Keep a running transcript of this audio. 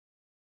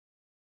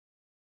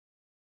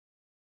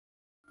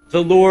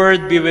The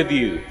Lord be with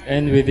you.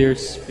 And with your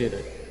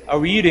spirit. A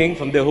reading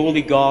from the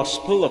Holy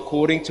Gospel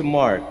according to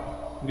Mark.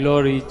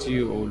 Glory to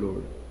you, O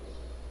Lord.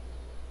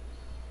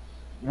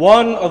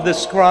 One of the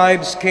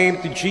scribes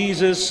came to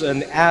Jesus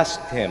and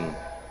asked him,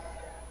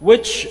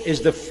 "Which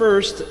is the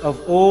first of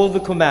all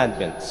the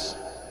commandments?"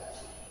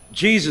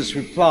 Jesus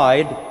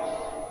replied,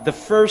 "The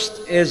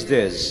first is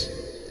this: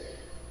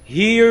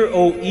 Hear,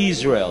 O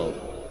Israel,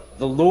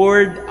 the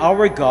Lord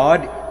our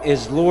God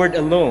is Lord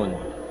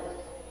alone.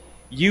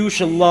 You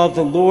shall love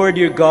the Lord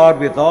your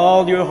God with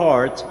all your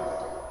heart,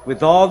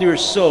 with all your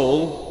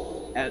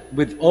soul,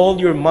 with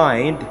all your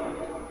mind,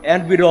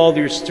 and with all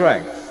your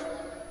strength.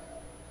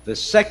 The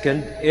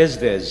second is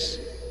this: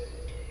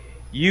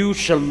 you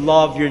shall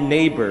love your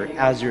neighbor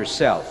as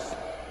yourself.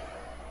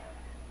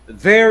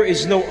 There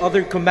is no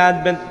other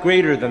commandment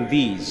greater than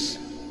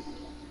these."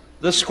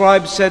 The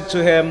scribe said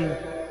to him,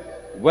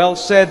 "Well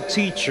said,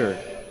 teacher.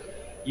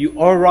 You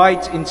are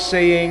right in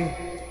saying,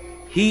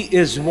 He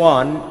is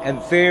one, and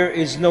there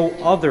is no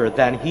other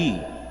than He.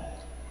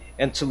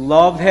 And to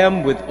love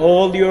Him with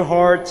all your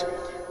heart,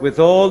 with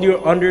all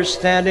your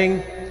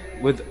understanding,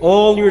 with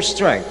all your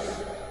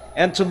strength,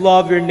 and to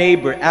love your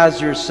neighbor as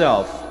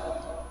yourself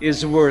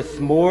is worth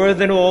more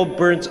than all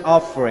burnt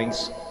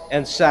offerings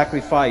and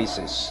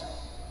sacrifices."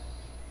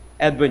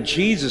 And when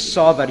Jesus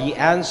saw that he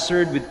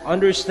answered with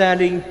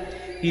understanding,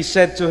 he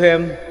said to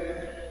him,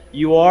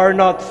 "You are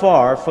not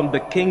far from the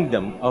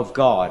kingdom of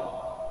God."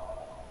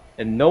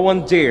 And no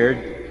one dared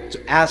to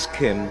ask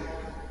him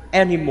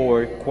any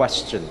more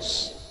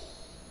questions.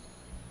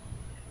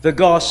 The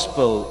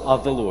Gospel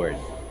of the Lord.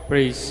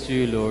 Praise to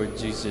you, Lord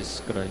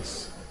Jesus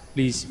Christ.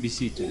 Please be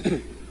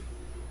seated.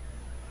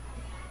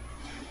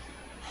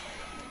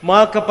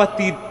 Mga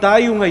kapatid,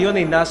 tayo ngayon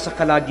ay nasa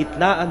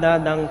kalagitnaan na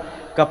ng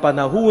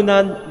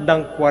kapanahunan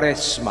ng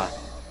Kwaresma.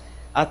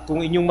 At kung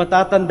inyong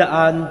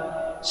matatandaan,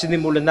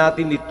 sinimulan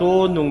natin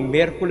ito nung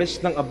Miyerkules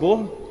ng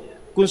Abo,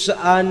 kung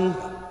saan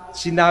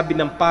sinabi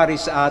ng pari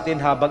sa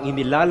atin habang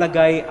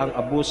inilalagay ang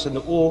abo sa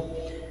noo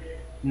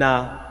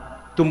na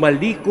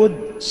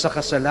tumalikod sa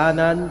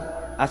kasalanan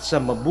at sa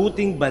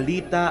mabuting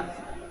balita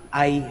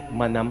ay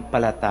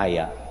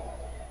manampalataya.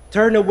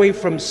 Turn away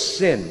from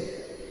sin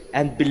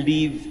and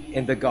believe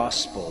in the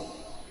gospel.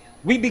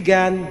 We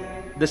began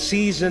the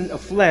season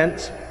of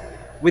Lent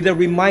with a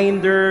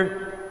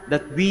reminder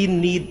that we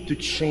need to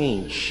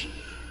change.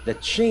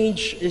 That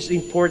change is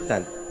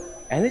important,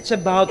 and it's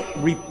about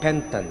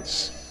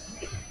repentance.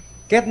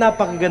 Kaya't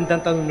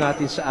napakagandang tanong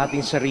natin sa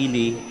ating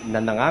sarili na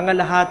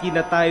nangangalahati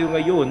na tayo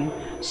ngayon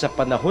sa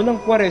panahon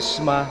ng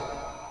Kwaresma,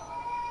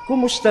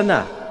 kumusta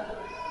na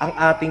ang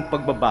ating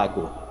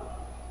pagbabago?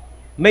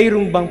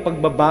 Mayroong bang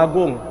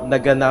pagbabagong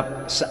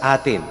naganap sa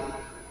atin?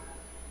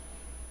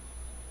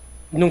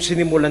 Nung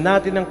sinimulan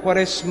natin ang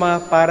Kwaresma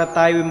para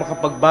tayo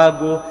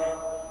makapagbago,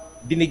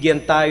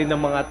 binigyan tayo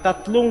ng mga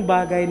 3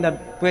 bagay na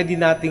pwede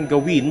nating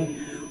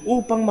gawin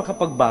upang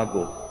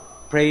makapagbago: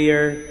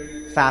 prayer,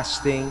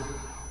 fasting,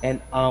 and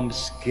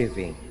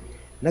almsgiving.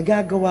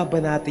 Nagagawa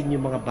ba natin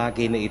yung mga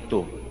bagay na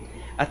ito?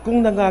 At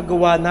kung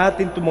nagagawa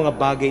natin itong mga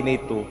bagay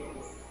na ito,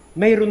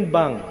 mayroon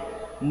bang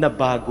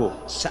nabago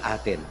sa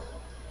atin?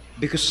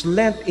 Because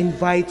Lent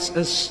invites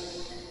us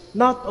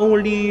not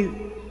only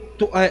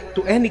to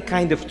any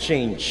kind of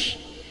change,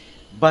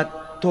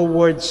 but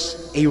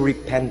towards a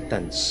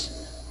repentance,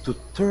 to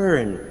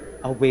turn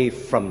away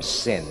from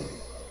sin.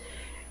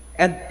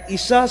 And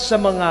isa sa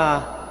mga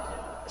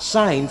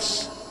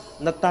signs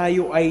na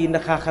tayo ay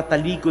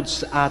nakakatalikod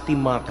sa ating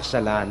mga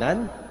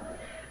kasalanan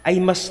ay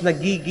mas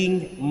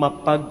nagiging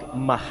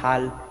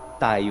mapagmahal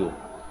tayo.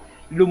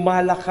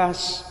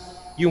 Lumalakas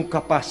yung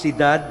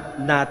kapasidad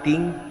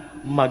nating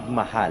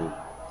magmahal.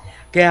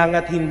 Kaya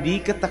nga't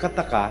hindi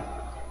kataka-taka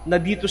na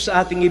dito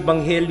sa ating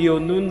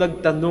ebanghelyo nung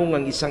nagtanong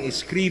ang isang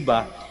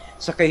eskriba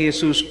sa kay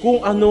Jesus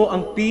kung ano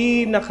ang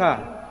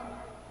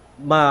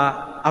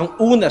ang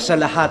una sa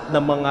lahat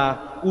ng mga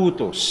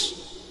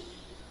utos.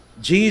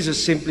 Jesus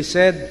simply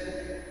said,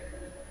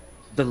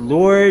 the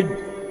Lord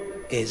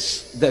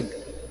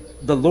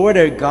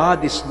our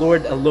God is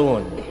Lord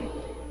alone.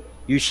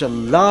 You shall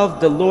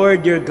love the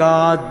Lord your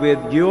God with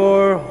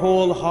your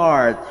whole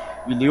heart,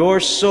 with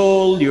your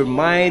soul, your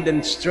mind,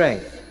 and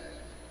strength.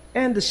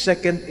 And the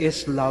second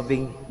is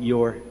loving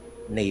your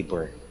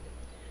neighbor.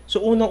 So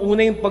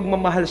unang-una yung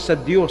pagmamahal sa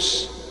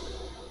Diyos.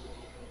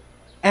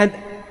 And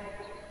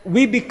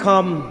we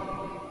become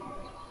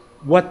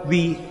what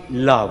we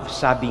love,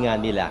 sabi nga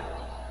nila.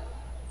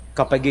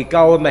 Kapag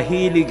ikaw ay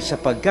mahilig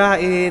sa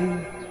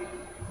pagkain,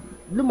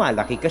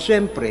 lumalaki ka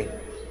syempre.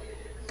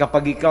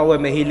 Kapag ikaw ay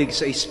mahilig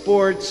sa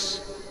sports,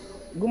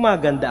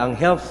 gumaganda ang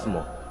health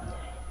mo.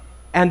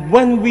 And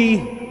when we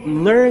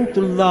learn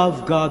to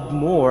love God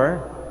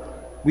more,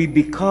 we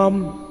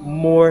become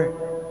more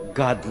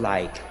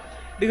God-like.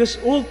 Because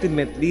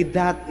ultimately,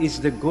 that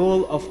is the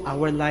goal of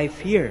our life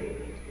here.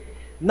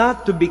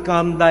 Not to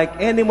become like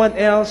anyone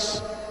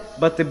else,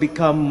 but to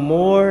become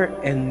more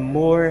and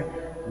more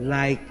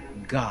like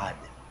God.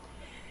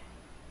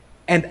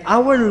 And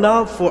our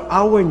love for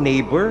our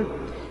neighbor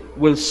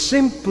will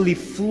simply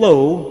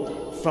flow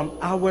from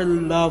our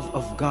love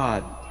of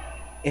God.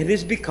 It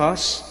is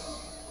because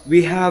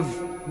we have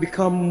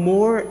become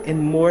more and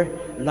more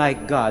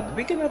like God.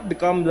 We cannot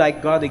become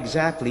like God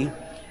exactly,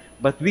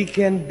 but we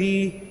can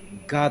be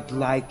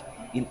God-like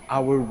in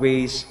our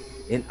ways,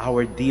 in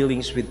our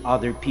dealings with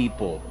other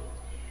people.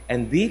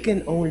 And we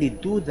can only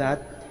do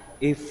that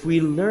if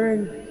we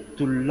learn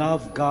to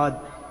love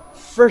God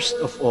first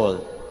of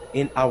all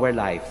in our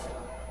life.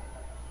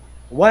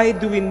 Why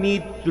do we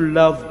need to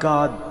love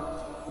God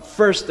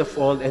first of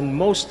all and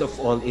most of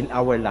all in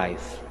our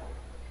life?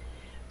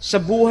 Sa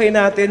buhay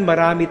natin,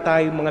 marami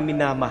tayong mga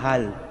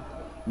minamahal.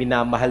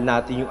 Minamahal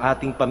natin yung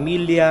ating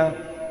pamilya,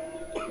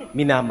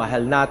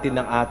 minamahal natin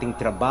ang ating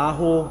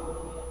trabaho,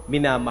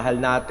 minamahal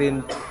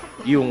natin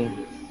yung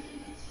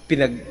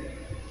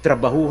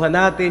pinagtrabahuhan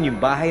natin, yung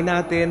bahay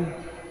natin.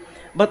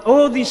 But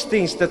all these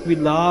things that we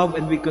love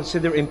and we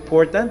consider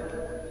important,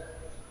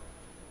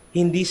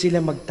 hindi sila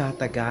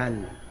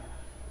magtatagal.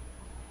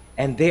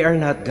 And they are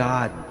not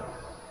God.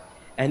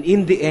 And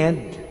in the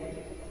end,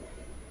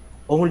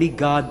 only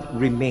God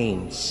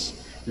remains.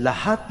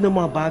 Lahat ng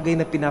mga bagay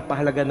na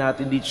pinapahalaga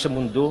natin dito sa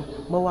mundo,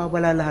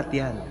 mawawala lahat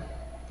yan.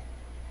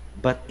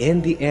 But in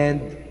the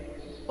end,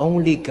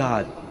 only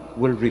God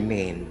will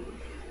remain.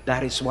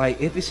 That is why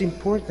it is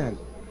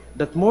important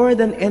that more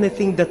than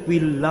anything that we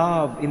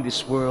love in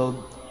this world,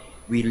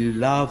 we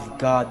love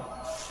God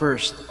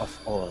first of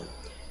all.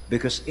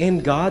 Because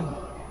in God,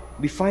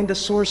 we find the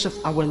source of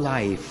our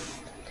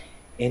life.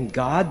 In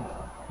God,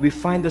 we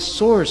find the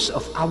source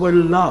of our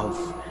love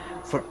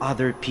for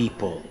other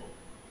people.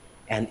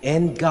 And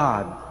in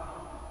God,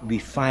 we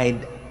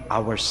find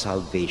our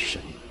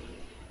salvation.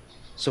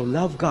 So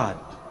love God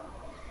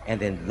and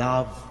then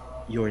love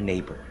your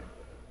neighbor.